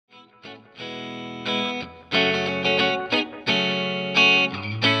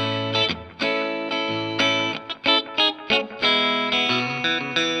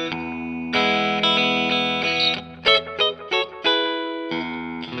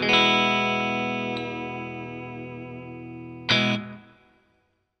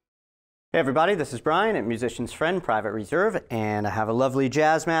Hey everybody, this is Brian at Musician's Friend Private Reserve, and I have a lovely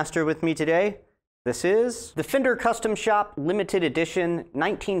Jazzmaster with me today. This is the Fender Custom Shop Limited Edition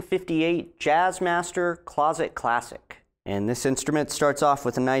 1958 Jazzmaster Closet Classic. And this instrument starts off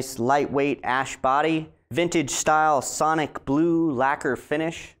with a nice lightweight ash body, vintage style sonic blue lacquer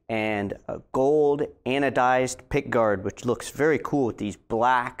finish, and a gold anodized pickguard, which looks very cool with these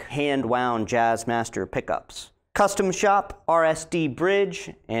black hand-wound Jazzmaster pickups. Custom Shop RSD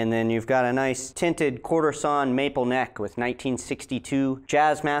bridge, and then you've got a nice tinted quarter-sawn maple neck with 1962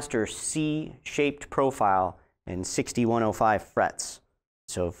 Jazzmaster C-shaped profile and 6105 frets.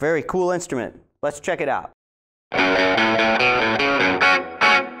 So very cool instrument. Let's check it out.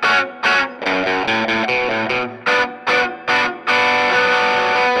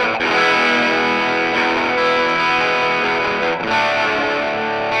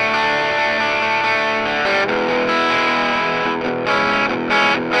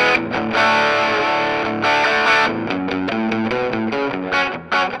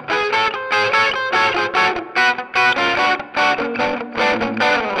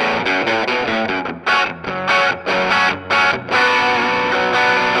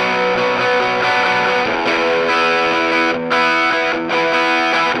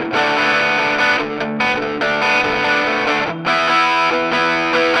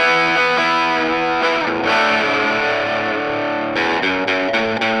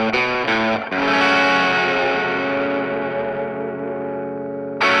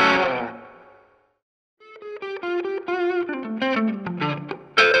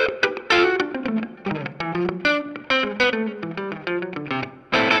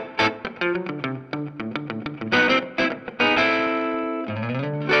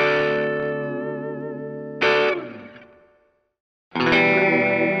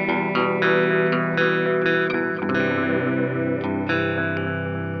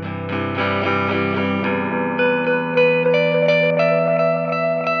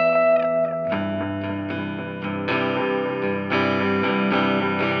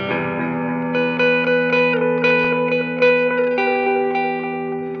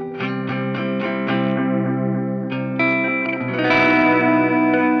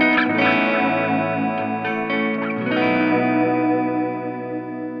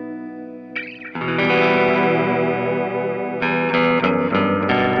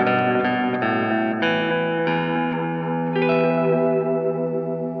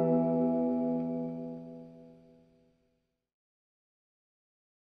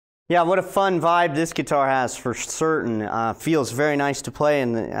 Yeah, what a fun vibe this guitar has for certain. Feels very nice to play,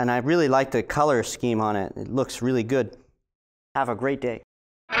 and I really like the color scheme on it. It looks really good. Have a great day.